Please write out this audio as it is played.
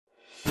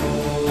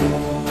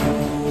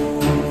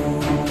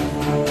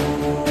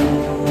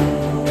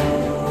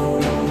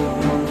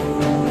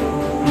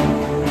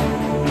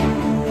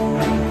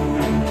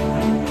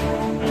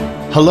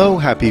Hello,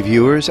 happy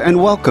viewers, and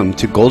welcome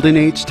to Golden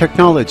Age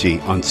Technology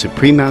on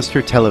Supreme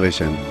Master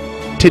Television.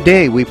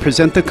 Today we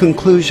present the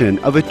conclusion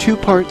of a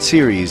two-part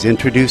series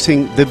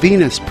introducing the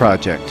Venus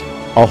Project,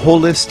 a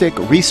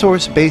holistic,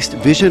 resource-based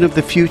vision of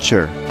the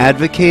future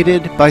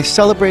advocated by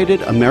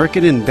celebrated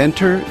American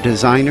inventor,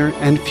 designer,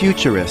 and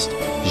futurist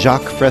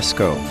Jacque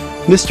Fresco.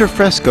 Mr.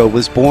 Fresco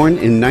was born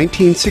in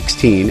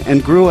 1916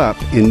 and grew up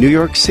in New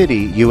York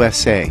City,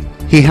 USA.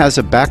 He has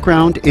a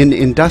background in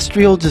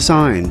industrial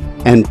design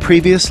and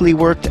previously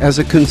worked as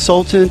a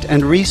consultant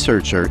and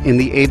researcher in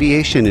the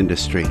aviation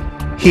industry.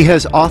 He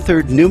has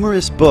authored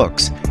numerous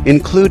books,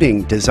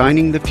 including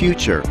Designing the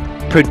Future,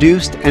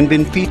 produced and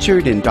been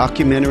featured in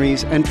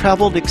documentaries, and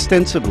traveled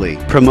extensively,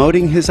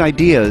 promoting his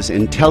ideas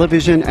in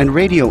television and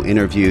radio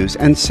interviews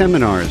and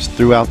seminars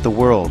throughout the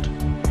world.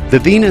 The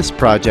Venus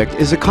Project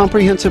is a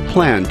comprehensive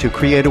plan to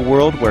create a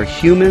world where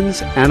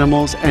humans,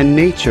 animals, and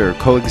nature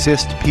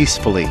coexist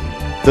peacefully.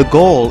 The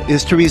goal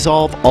is to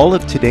resolve all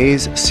of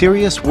today's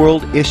serious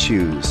world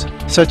issues,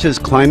 such as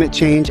climate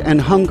change and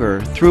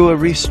hunger, through a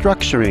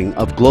restructuring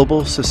of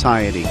global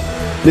society.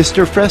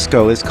 Mr.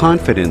 Fresco is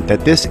confident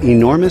that this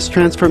enormous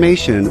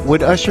transformation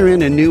would usher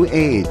in a new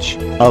age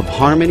of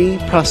harmony,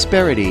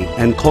 prosperity,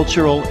 and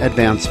cultural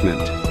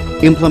advancement.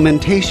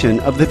 Implementation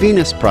of the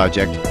Venus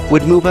Project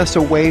would move us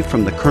away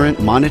from the current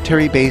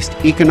monetary-based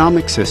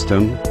economic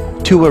system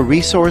to a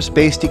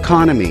resource-based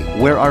economy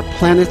where our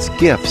planet's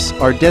gifts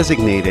are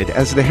designated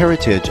as the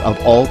heritage of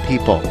all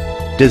people.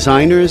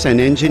 Designers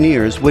and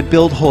engineers would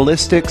build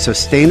holistic,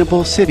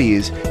 sustainable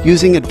cities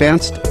using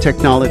advanced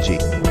technology.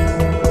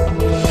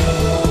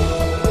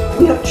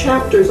 We have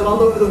chapters all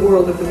over the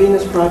world of the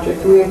Venus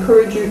Project. We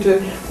encourage you to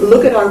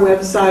look at our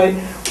website.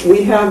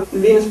 We have the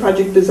Venus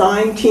Project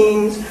design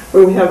teams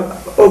where we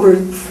have over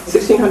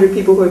 1,600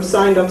 people who have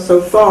signed up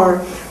so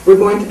far. We're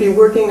going to be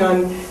working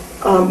on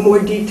more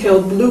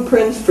detailed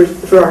blueprints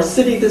for our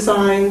city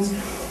designs.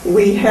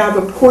 We have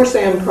a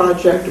Corsan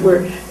project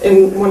where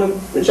in one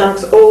of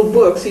Jacques' old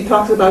books he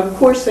talks about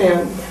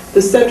Corsan,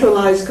 the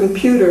centralized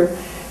computer,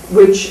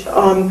 which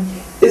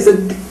is a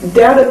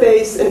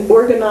database and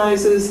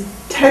organizes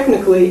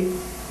technically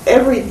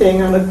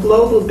everything on a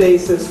global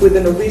basis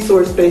within a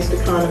resource-based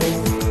economy.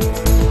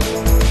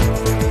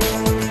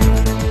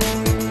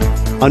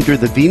 Under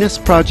the Venus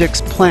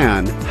Project's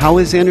plan, how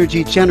is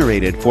energy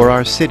generated for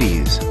our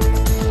cities?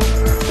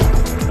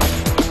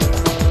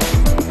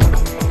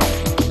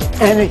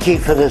 Energy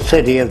for the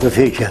city of the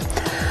future.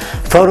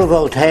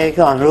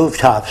 Photovoltaic on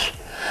rooftops.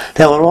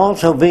 There will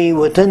also be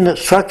within the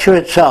structure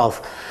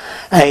itself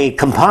a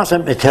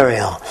composite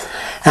material,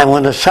 and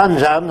when the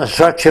sun's out and the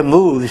structure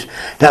moves,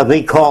 they'll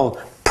be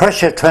called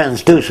pressure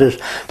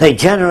transducers. They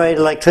generate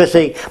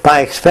electricity by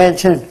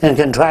expansion and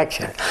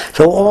contraction.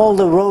 So all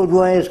the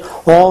roadways,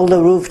 all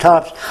the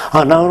rooftops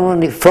are not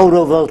only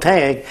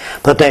photovoltaic,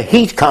 but they're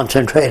heat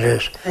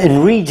concentrators.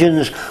 In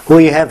regions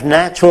where you have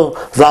natural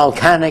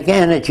volcanic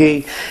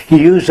energy, you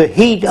use the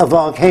heat of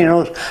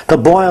volcanoes to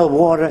boil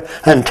water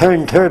and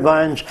turn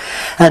turbines,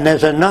 and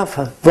there's enough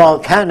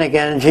volcanic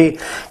energy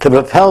to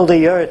propel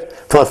the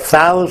earth for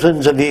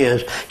thousands of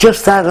years.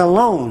 Just that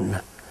alone,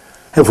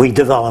 if we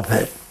develop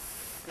it.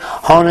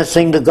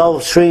 Harnessing the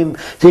Gulf Stream,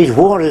 these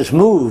waters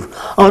move.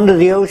 Under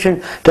the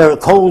ocean, there are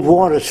cold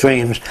water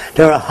streams,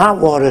 there are hot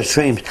water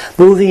streams,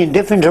 moving in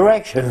different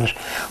directions.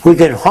 We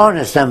can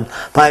harness them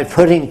by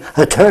putting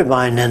a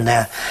turbine in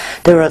there.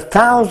 There are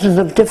thousands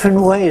of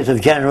different ways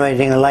of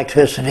generating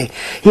electricity.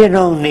 You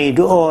don't need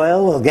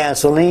oil or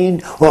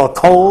gasoline or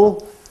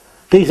coal.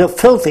 These are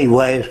filthy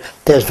ways.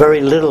 There's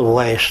very little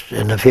waste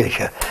in the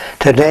future.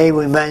 Today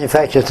we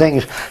manufacture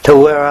things to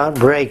wear out,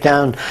 break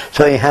down,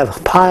 so you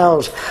have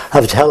piles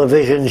of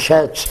television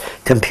sets,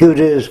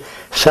 computers,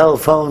 cell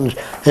phones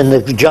in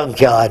the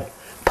junkyard.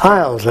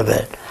 Piles of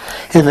it.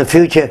 In the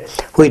future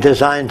we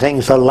design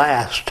things to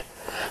last,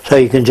 so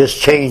you can just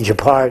change a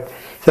part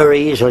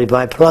very easily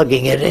by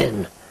plugging it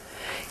in.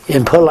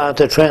 And pull out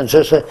the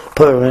transistor,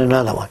 put in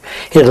another one.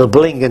 It'll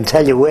blink and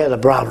tell you where the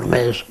problem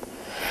is.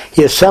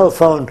 Your cell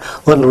phone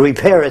will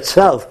repair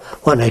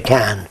itself when it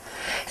can.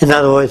 In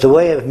other words, the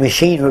way a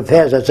machine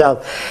repairs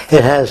itself,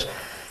 it has,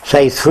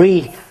 say,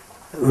 3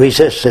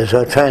 resistors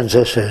or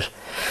transistors.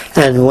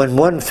 And when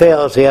one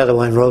fails, the other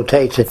one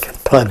rotates it,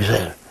 plugs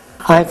in.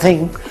 I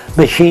think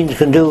machines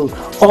can do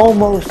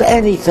almost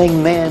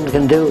anything man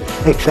can do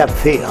except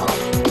feel.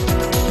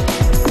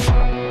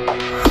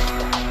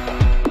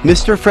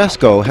 Mr.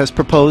 Fresco has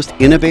proposed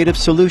innovative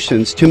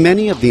solutions to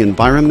many of the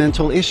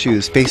environmental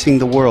issues facing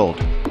the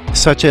world,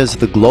 such as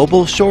the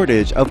global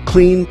shortage of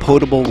clean,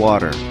 potable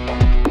water.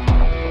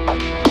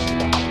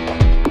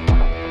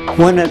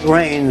 When it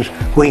rains,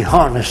 we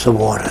harness the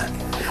water.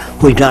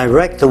 We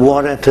direct the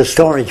water to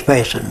storage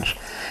basins.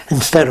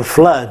 Instead of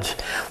floods,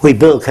 we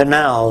build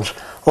canals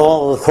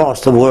all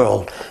across the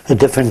world in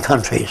different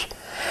countries.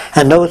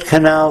 And those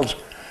canals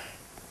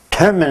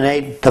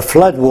terminate the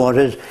flood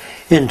waters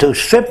into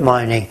strip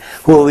mining,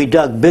 where we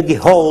dug big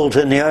holes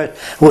in the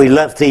earth. We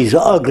left these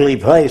ugly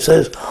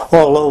places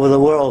all over the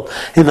world.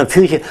 In the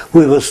future,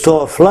 we will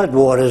store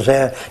floodwaters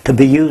there to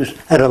be used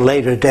at a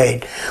later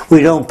date.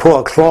 We don't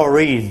pour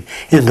chlorine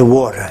in the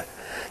water.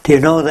 Do you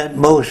know that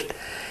most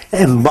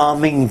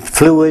embalming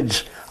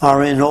fluids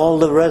are in all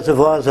the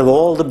reservoirs of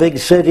all the big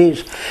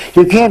cities?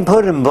 You can't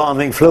put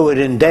embalming fluid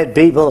in dead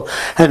people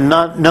and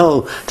not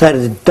know that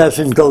it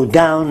doesn't go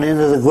down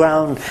into the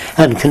ground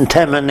and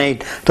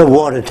contaminate the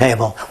water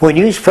table. When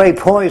you spray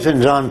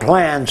poisons on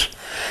plants,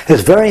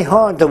 it's very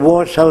hard to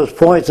wash those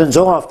poisons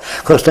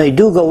off because they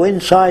do go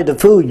inside the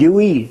food you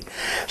eat.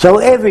 So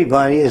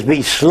everybody is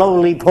be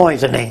slowly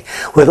poisoning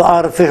with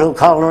artificial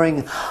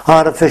coloring,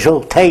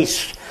 artificial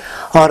taste,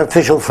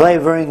 artificial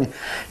flavoring.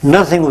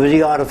 Nothing will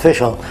be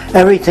artificial.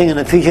 Everything in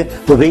the future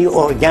will be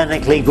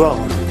organically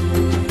grown.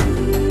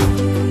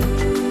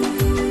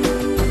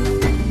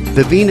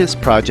 The Venus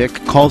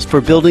Project calls for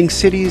building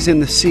cities in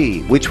the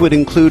sea, which would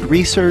include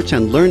research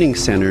and learning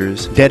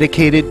centers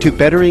dedicated to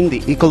bettering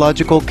the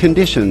ecological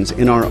conditions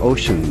in our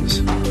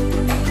oceans.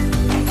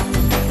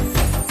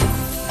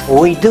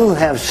 We do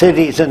have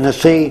cities in the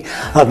sea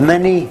of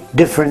many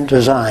different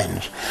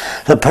designs.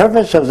 The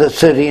purpose of the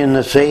city in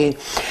the sea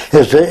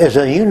is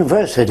a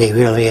university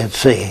really at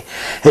sea.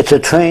 It's to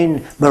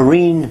train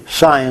marine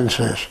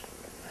sciences,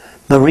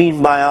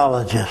 marine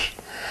biologists.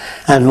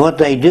 And what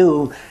they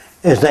do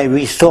is they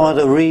restore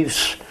the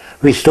reefs,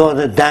 restore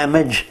the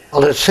damage.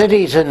 Well, the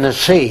cities in the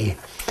sea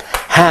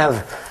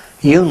have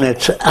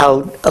units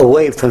out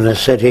away from the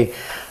city.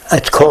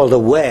 It's called a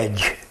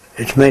wedge.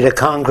 It's made of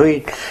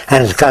concrete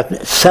and it's got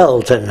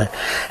cells in it.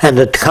 And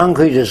the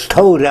concrete is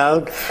towed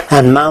out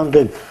and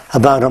mounted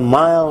about a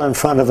mile in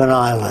front of an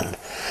island.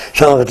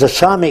 So if the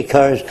tsunami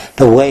occurs,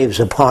 the waves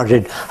are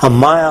parted a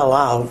mile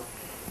out,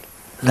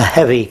 the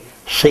heavy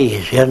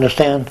seas, you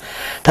understand?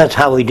 That's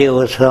how we deal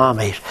with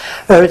tsunamis.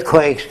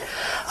 Earthquakes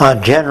are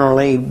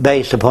generally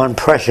based upon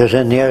pressures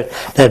in the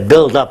earth that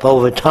build up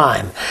over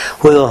time.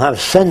 We will have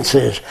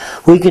sensors.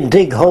 We can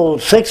dig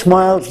holes 6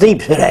 miles deep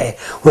today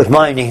with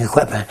mining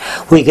equipment.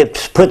 We could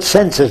put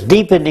sensors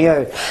deep in the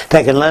earth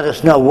that can let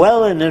us know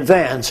well in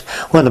advance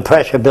when the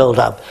pressure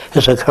buildup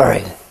is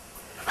occurring.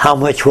 How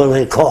much will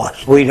it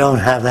cost? We don't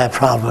have that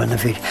problem in the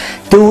future.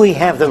 Do we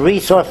have the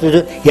resources to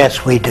do it?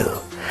 Yes, we do.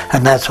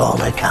 And that's all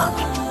that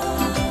counts.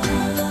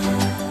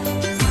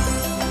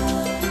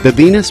 The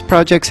Venus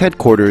Project's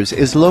headquarters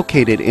is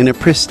located in a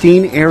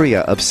pristine area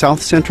of South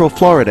Central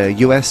Florida,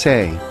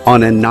 USA,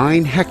 on a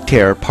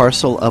 9-hectare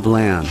parcel of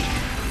land.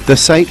 The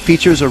site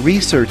features a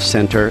research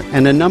center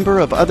and a number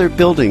of other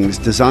buildings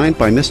designed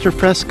by Mr.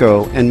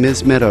 Fresco and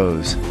Ms.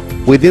 Meadows.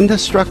 Within the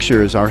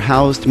structures are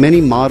housed many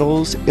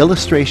models,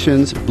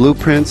 illustrations,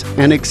 blueprints,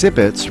 and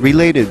exhibits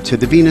related to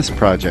the Venus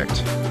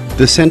Project.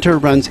 The center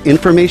runs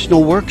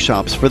informational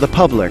workshops for the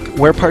public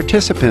where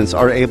participants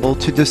are able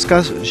to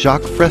discuss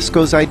Jacque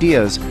Fresco's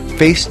ideas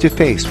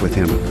face-to-face with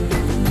him.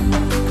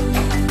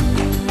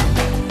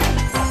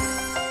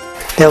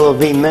 There will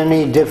be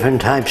many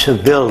different types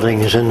of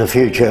buildings in the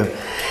future.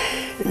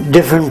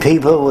 Different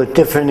people with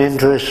different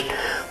interests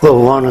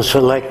will want to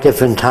select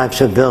different types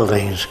of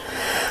buildings.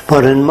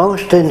 But in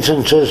most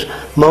instances,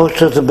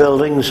 most of the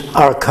buildings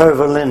are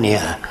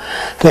curvilinear.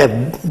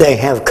 They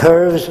have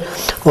curves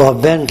or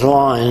bent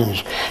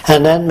lines,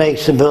 and that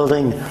makes the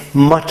building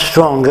much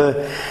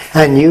stronger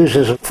and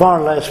uses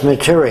far less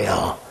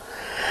material.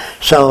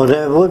 So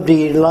there would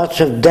be lots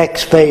of deck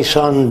space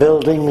on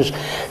buildings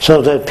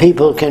so that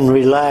people can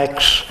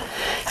relax.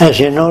 As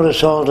you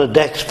notice, all the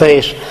deck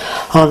space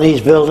on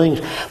these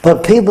buildings,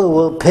 but people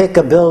will pick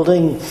a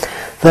building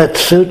that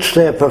suits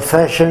their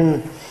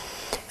profession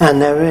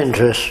and their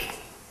interest.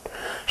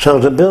 So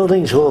the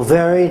buildings will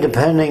vary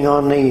depending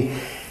on the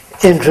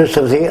interest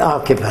of the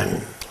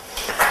occupant.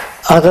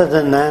 Other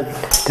than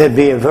that, there'd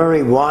be a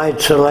very wide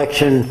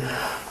selection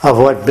of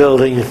what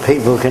buildings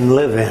people can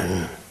live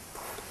in.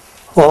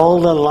 All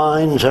the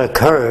lines are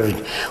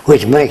curved,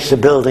 which makes the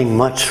building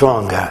much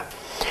stronger.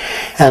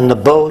 And the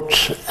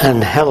boats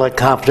and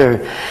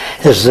helicopter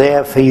is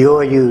there for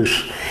your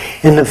use.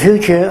 In the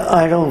future,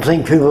 I don't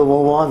think people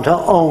will want to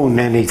own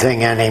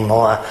anything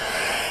anymore.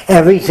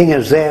 Everything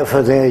is there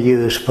for their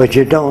use, but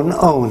you don't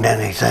own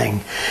anything.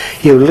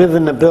 You live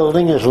in the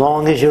building as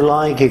long as you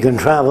like. You can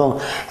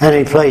travel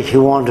any place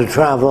you want to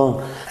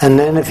travel. And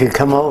then if you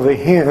come over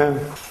here,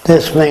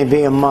 this may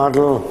be a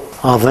model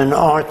of an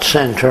art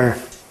center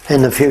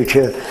in the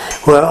future,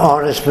 where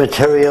artist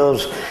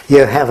materials, you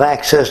have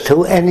access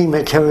to any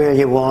material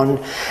you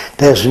want.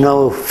 There's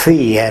no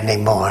fee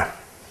anymore.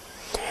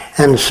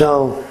 And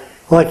so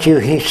what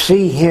you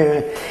see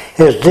here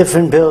is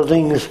different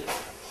buildings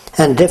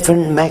and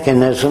different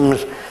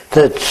mechanisms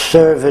that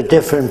serve a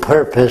different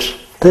purpose.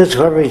 This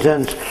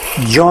represents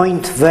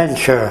joint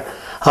venture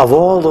of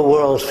all the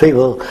world's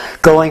people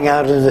going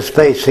out into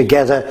space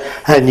together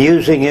and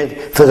using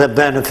it for the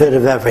benefit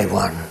of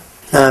everyone.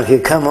 Now if you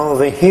come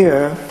over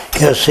here,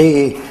 you'll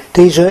see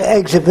these are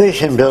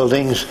exhibition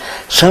buildings.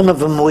 Some of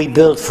them we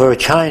built for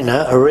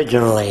China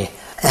originally.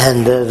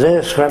 And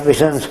this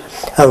represents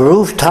a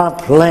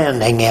rooftop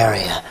landing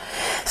area.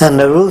 And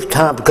the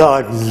rooftop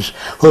gardens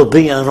will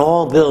be on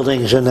all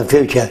buildings in the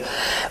future.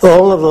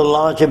 All of the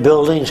larger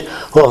buildings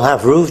will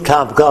have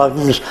rooftop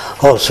gardens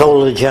or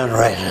solar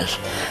generators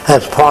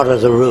as part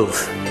of the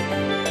roof.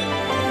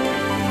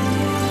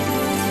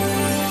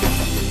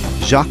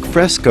 Jacque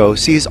Fresco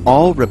sees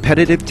all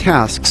repetitive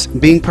tasks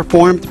being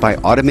performed by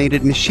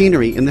automated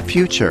machinery in the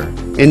future,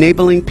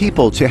 enabling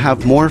people to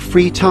have more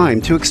free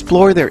time to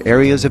explore their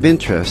areas of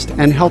interest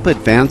and help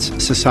advance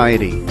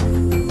society.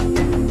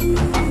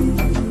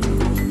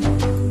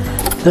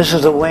 This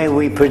is the way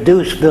we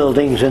produce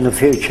buildings in the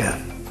future.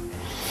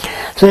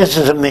 This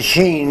is a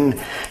machine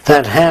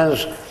that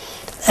has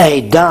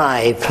a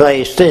die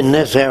placed in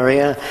this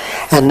area,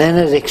 and then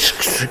it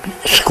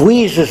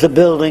squeezes the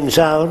buildings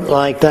out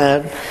like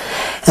that,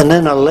 and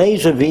then a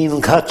laser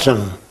beam cuts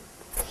them.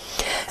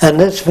 And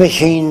this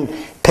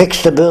machine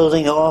picks the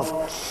building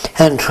off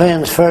and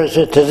transfers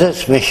it to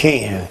this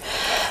machine.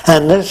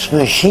 And this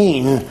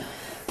machine,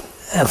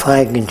 if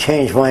I can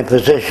change my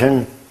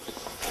position,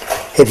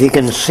 if you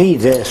can see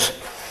this,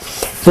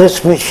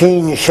 this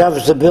machine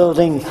shoves the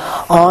building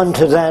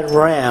onto that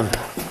ramp.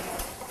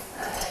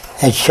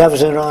 It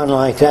shoves it on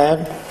like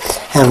that,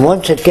 and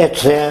once it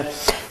gets there,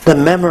 the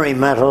memory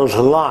metals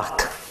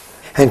lock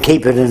and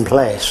keep it in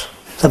place.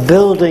 The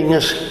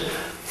buildings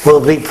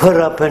will be put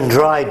up in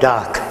dry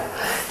dock.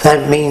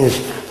 That means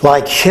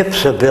like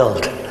ships are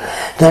built.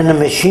 Then a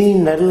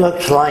machine that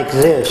looks like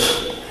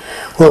this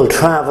will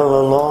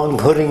travel along,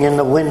 putting in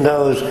the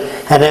windows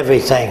and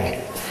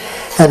everything.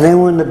 And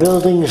then when the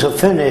buildings are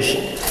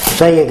finished,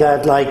 say you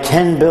got like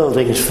 10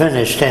 buildings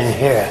finished in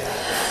here,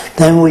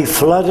 then we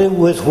flood it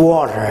with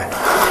water.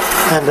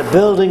 And the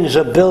buildings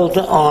are built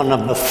on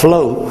a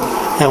float,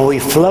 and we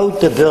float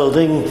the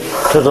building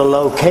to the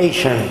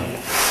location.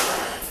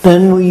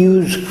 Then we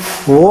use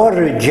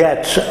water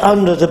jets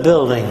under the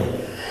building.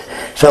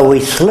 So we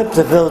slip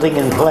the building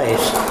in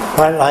place,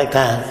 right like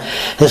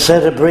that.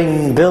 Instead of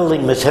bringing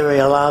building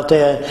material out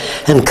there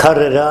and cut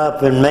it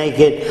up and make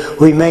it,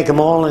 we make them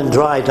all in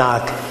dry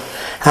dock.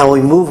 And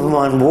we move them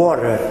on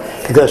water,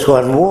 because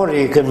on water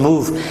you can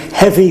move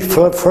heavy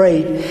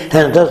freight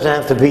and it doesn't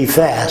have to be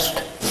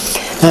fast.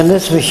 And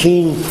this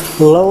machine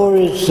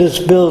lowers this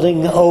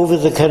building over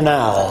the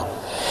canal.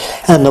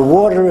 And the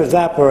water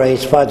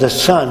evaporates by the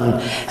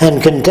sun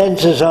and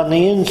condenses on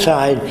the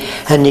inside,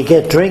 and you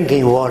get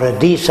drinking water,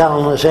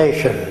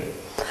 desalination,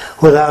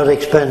 without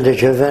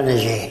expenditure of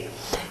energy,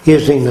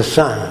 using the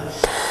sun.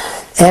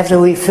 After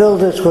we fill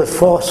this with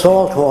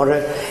salt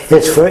water,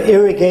 it's for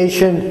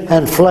irrigation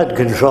and flood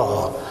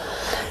control.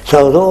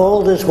 So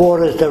all this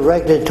water is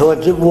directed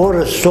towards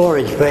water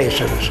storage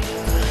basins,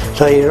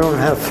 so you don't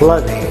have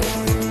flooding.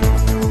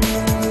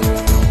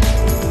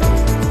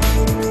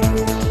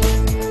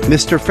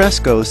 Mr.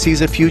 Fresco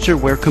sees a future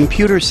where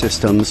computer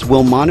systems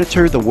will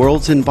monitor the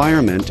world's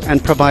environment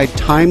and provide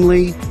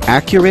timely,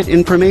 accurate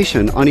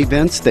information on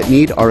events that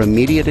need our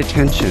immediate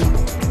attention.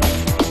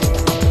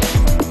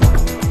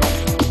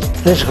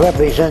 This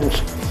represents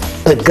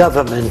the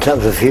government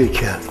of the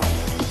future.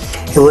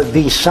 It would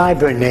be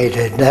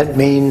cybernated. That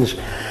means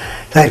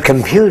that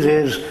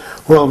computers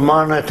will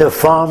monitor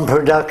farm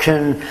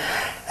production,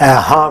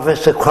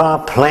 harvest the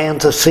crop,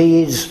 plant the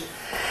seeds,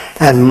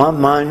 and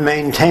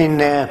maintain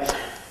their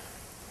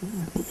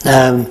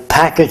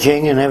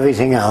packaging and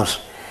everything else.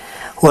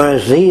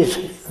 Whereas these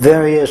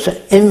various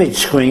image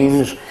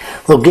screens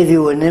will give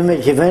you an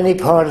image of any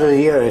part of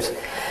the earth.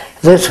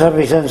 This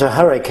represents a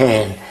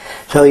hurricane.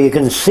 So you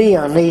can see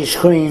on these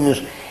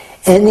screens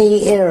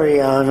any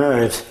area on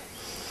Earth.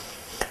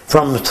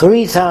 From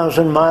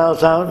 3,000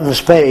 miles out in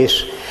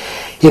space,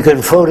 you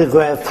can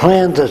photograph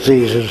plant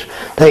diseases.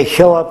 They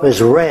show up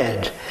as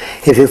red.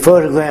 If you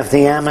photograph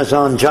the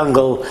Amazon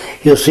jungle,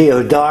 you'll see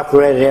a dark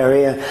red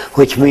area,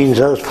 which means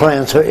those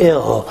plants are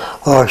ill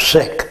or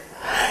sick.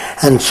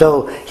 And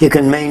so you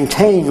can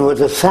maintain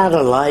with a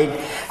satellite,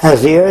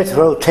 as the Earth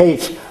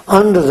rotates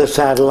under the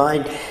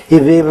satellite,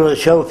 you'll be able to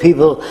show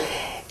people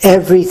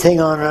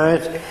everything on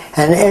Earth,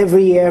 and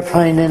every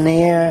airplane in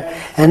the air,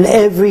 and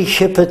every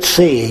ship at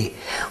sea.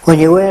 When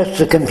you ask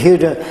the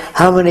computer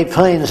how many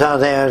planes are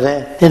there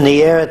in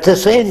the air at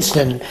this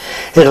instant,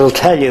 it'll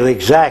tell you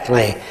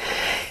exactly.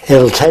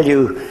 It'll tell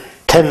you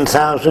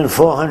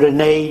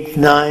 10,408,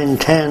 9,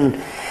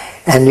 10,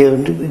 and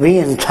you'll be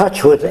in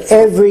touch with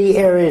every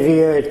area of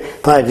the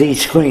Earth by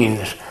these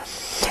screens.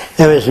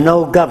 There is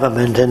no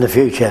government in the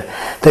future.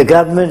 The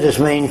government is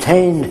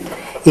maintained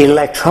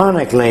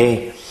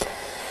electronically,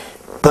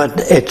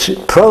 but it's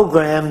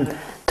programmed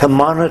to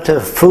monitor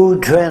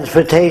food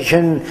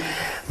transportation,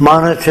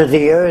 monitor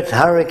the earth,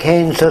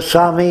 hurricanes,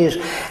 tsunamis,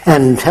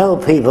 and tell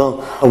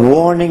people,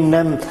 warning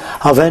them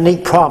of any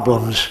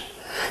problems.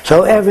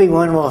 So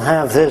everyone will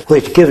have this,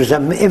 which gives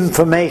them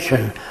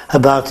information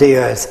about the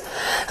earth.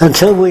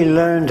 Until we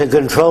learn to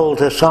control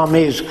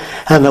tsunamis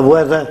and the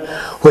weather,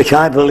 which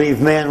I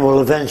believe man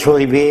will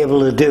eventually be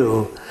able to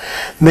do,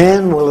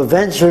 man will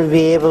eventually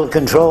be able to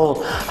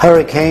control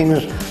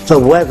hurricanes, the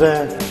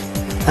weather,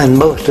 and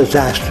most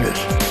disasters.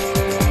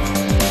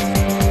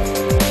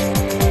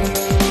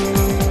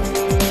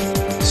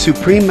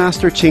 Supreme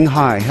Master Ching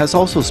Hai has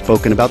also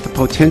spoken about the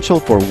potential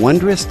for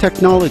wondrous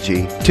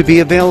technology to be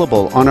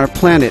available on our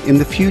planet in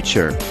the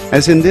future,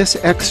 as in this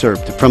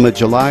excerpt from a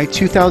July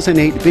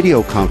 2008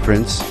 video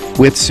conference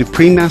with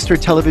Supreme Master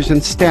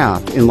Television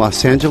staff in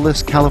Los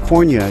Angeles,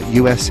 California,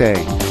 USA.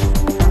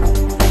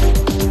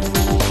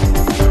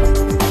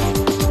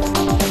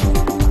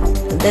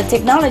 The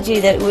technology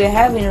that we're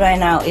having right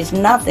now is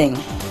nothing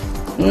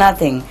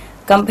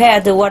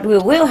compared to what we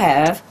will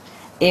have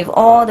if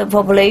all the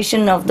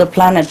population of the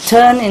planet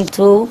turn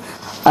into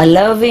a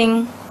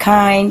loving,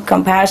 kind,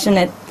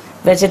 compassionate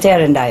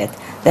vegetarian diet.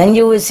 Then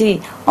you will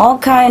see all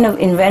kind of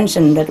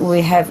invention that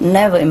we have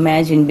never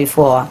imagined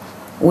before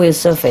will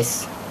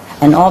surface.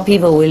 And all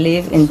people will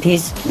live in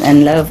peace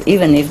and love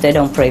even if they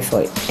don't pray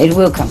for it. It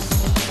will come.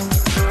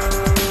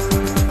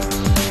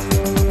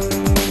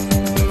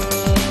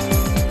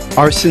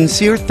 Our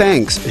sincere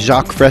thanks,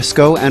 Jacque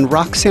Fresco and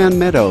Roxanne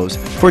Meadows,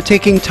 for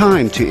taking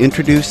time to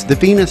introduce the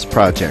Venus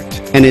Project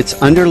and its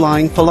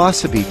underlying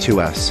philosophy to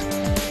us.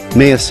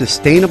 May a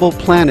sustainable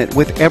planet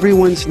with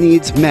everyone's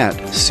needs met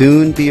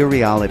soon be a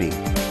reality.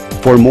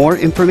 For more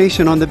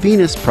information on the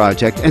Venus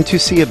Project and to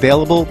see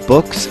available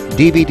books,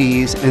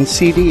 DVDs, and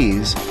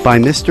CDs by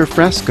Mr.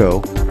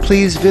 Fresco,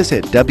 please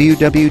visit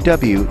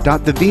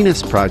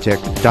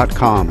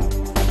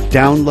www.thevenusproject.com.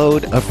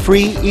 Download a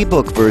free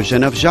ebook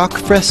version of Jacque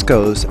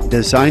Fresco's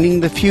Designing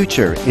the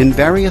Future in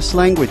various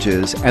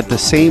languages at the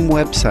same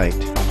website.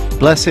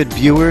 Blessed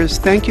viewers,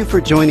 thank you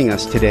for joining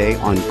us today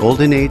on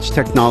Golden Age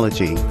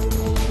Technology.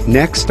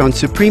 Next on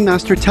Supreme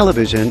Master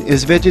Television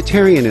is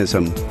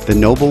Vegetarianism, the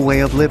Noble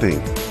Way of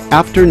Living.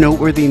 After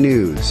noteworthy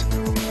news,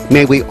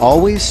 may we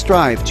always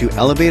strive to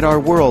elevate our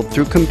world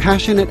through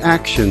compassionate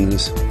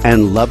actions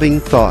and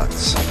loving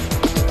thoughts.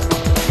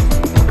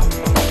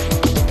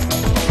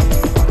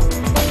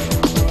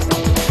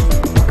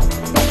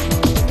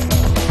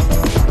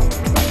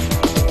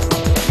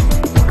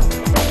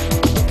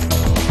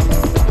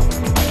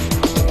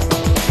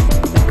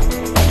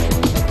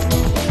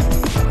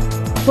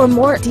 For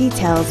more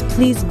details,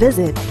 please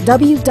visit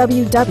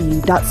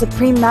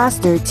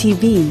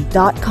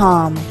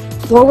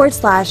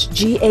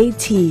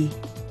www.suprememastertv.com/GAT.